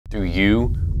Do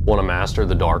you want to master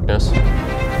the darkness?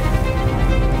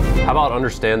 How about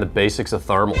understand the basics of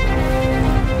thermal?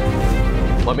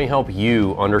 Let me help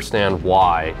you understand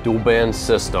why dual band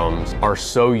systems are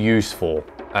so useful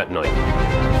at night.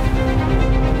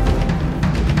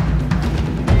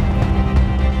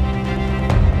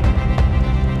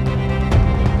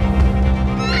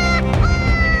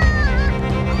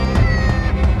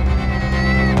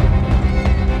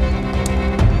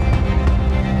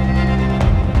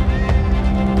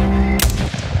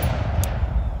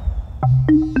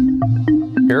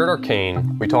 Here at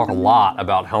Arcane, we talk a lot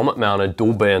about helmet-mounted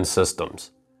dual-band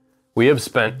systems. We have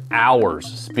spent hours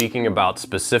speaking about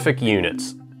specific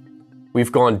units.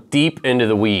 We've gone deep into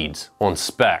the weeds on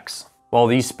specs. While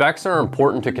these specs are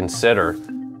important to consider,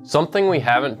 something we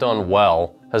haven't done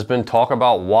well has been talk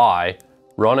about why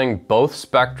running both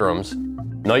spectrums,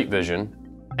 night vision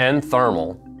and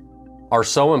thermal, are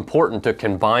so important to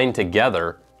combine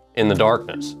together in the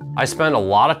darkness. I spend a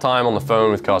lot of time on the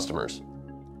phone with customers,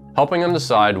 helping them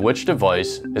decide which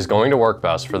device is going to work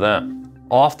best for them.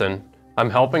 Often, I'm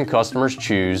helping customers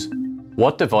choose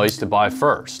what device to buy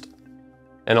first.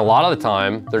 And a lot of the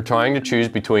time, they're trying to choose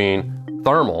between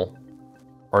thermal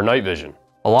or night vision.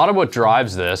 A lot of what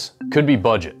drives this could be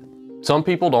budget. Some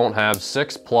people don't have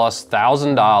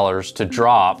 $6,000+ to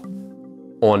drop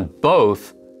on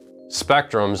both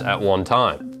spectrums at one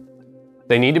time.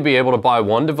 They need to be able to buy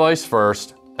one device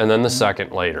first and then the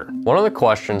second later. One of the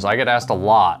questions I get asked a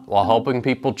lot while helping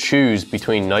people choose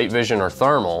between night vision or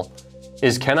thermal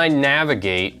is, can I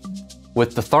navigate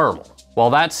with the thermal? While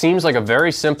that seems like a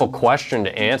very simple question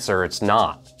to answer, it's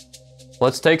not.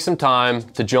 Let's take some time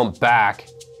to jump back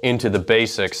into the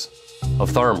basics of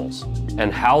thermals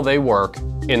and how they work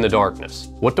in the darkness.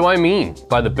 What do I mean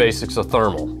by the basics of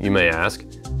thermal, you may ask?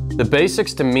 The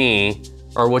basics to me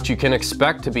are what you can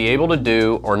expect to be able to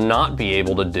do or not be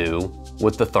able to do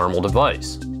with the thermal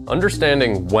device.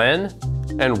 Understanding when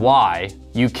and why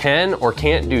you can or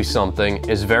can't do something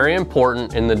is very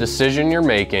important in the decision you're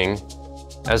making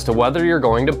as to whether you're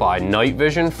going to buy night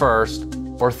vision first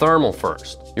or thermal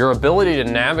first. Your ability to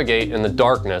navigate in the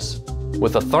darkness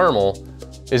with a thermal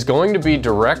is going to be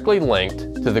directly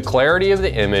linked to the clarity of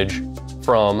the image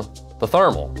from the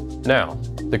thermal. Now,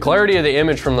 the clarity of the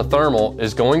image from the thermal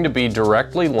is going to be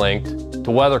directly linked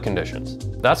to weather conditions.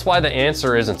 That's why the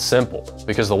answer isn't simple,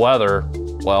 because the weather,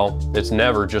 well, it's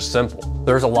never just simple.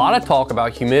 There's a lot of talk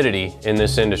about humidity in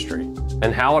this industry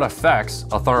and how it affects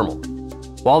a thermal.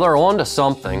 While they're onto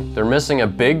something, they're missing a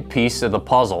big piece of the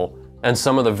puzzle and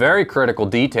some of the very critical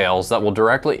details that will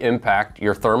directly impact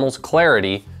your thermal's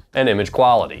clarity and image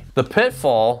quality. The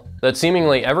pitfall that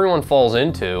seemingly everyone falls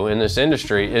into in this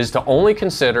industry is to only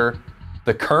consider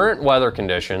the current weather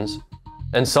conditions,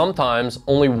 and sometimes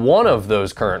only one of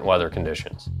those current weather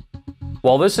conditions.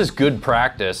 While this is good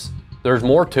practice, there's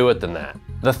more to it than that.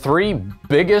 The three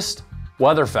biggest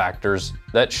weather factors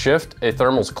that shift a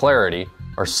thermal's clarity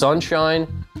are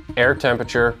sunshine, air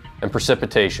temperature, and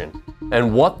precipitation,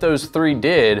 and what those three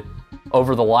did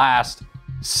over the last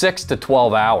 6 to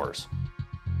 12 hours,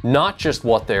 not just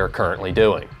what they are currently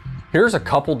doing. Here's a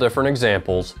couple different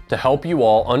examples to help you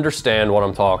all understand what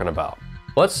I'm talking about.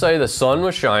 Let's say the sun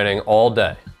was shining all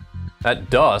day. At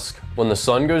dusk, when the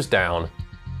sun goes down,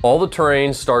 all the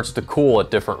terrain starts to cool at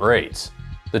different rates.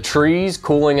 The trees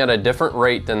cooling at a different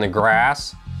rate than the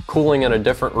grass, cooling at a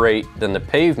different rate than the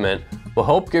pavement, will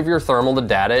help give your thermal the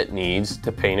data it needs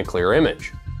to paint a clear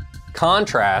image.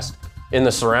 Contrast in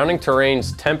the surrounding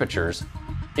terrain's temperatures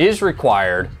is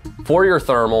required for your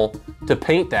thermal to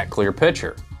paint that clear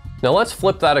picture. Now let's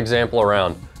flip that example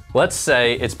around. Let's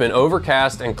say it's been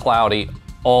overcast and cloudy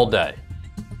all day.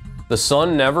 The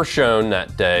sun never shone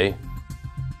that day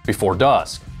before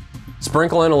dusk.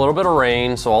 Sprinkle in a little bit of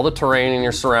rain so all the terrain in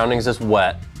your surroundings is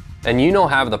wet, and you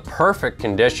have the perfect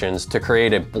conditions to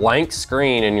create a blank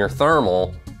screen in your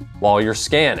thermal while you're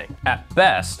scanning. At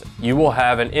best, you will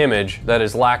have an image that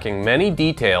is lacking many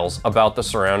details about the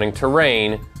surrounding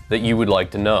terrain that you would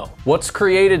like to know. What's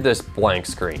created this blank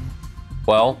screen?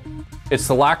 Well, it's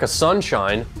the lack of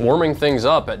sunshine warming things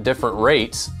up at different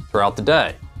rates throughout the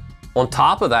day. On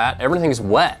top of that, everything's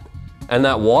wet, and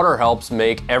that water helps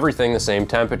make everything the same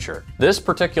temperature. This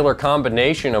particular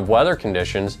combination of weather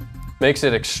conditions makes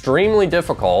it extremely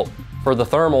difficult for the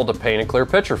thermal to paint a clear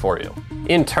picture for you.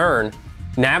 In turn,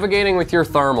 navigating with your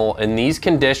thermal in these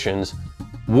conditions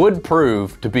would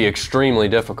prove to be extremely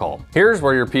difficult. Here's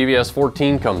where your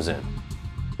PVS-14 comes in.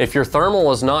 If your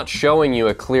thermal is not showing you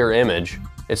a clear image,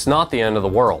 it's not the end of the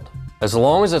world, as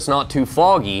long as it's not too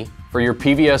foggy for your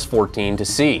PVS-14 to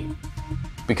see,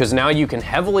 because now you can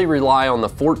heavily rely on the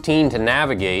 14 to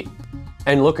navigate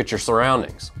and look at your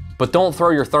surroundings. But don't throw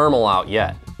your thermal out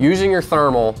yet. Using your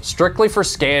thermal strictly for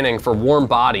scanning for warm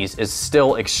bodies is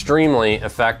still extremely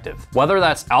effective. Whether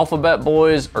that's alphabet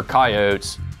boys or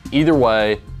coyotes, either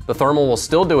way, the thermal will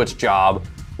still do its job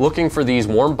looking for these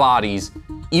warm bodies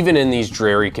even in these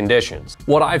dreary conditions.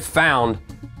 What I've found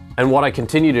and what I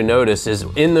continue to notice is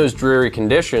in those dreary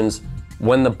conditions,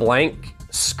 when the blank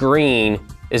screen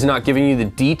is not giving you the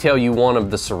detail you want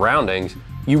of the surroundings,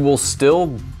 you will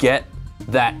still get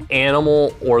that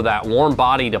animal or that warm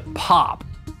body to pop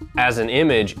as an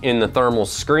image in the thermal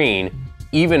screen,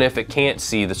 even if it can't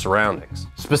see the surroundings.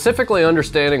 Specifically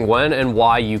understanding when and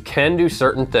why you can do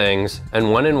certain things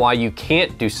and when and why you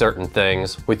can't do certain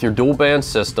things with your dual band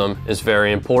system is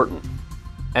very important.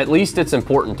 At least it's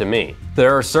important to me.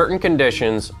 There are certain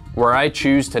conditions where I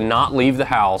choose to not leave the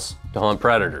house to hunt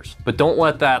predators, but don't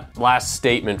let that last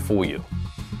statement fool you.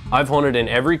 I've hunted in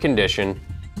every condition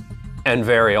and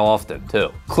very often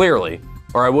too, clearly,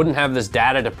 or I wouldn't have this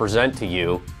data to present to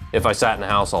you if I sat in the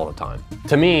house all the time.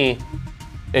 To me,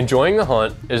 enjoying the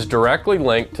hunt is directly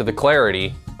linked to the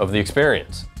clarity of the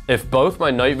experience. If both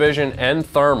my night vision and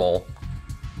thermal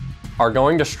are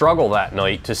going to struggle that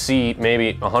night to see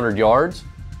maybe 100 yards,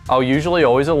 I'll usually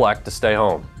always elect to stay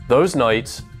home. Those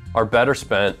nights are better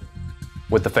spent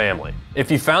with the family.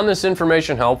 If you found this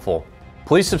information helpful,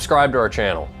 please subscribe to our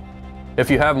channel. If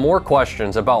you have more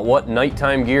questions about what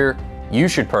nighttime gear you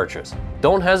should purchase,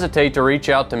 don't hesitate to reach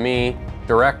out to me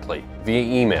directly via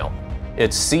email.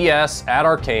 It's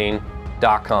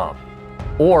cs@arcane.com.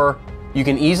 Or you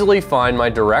can easily find my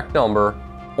direct number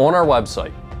on our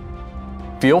website.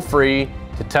 Feel free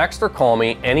to text or call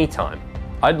me anytime.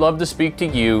 I'd love to speak to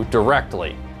you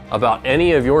directly about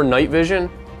any of your night vision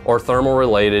or thermal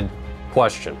related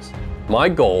questions. My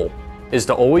goal is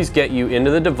to always get you into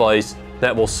the device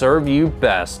that will serve you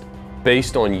best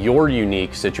based on your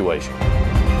unique situation.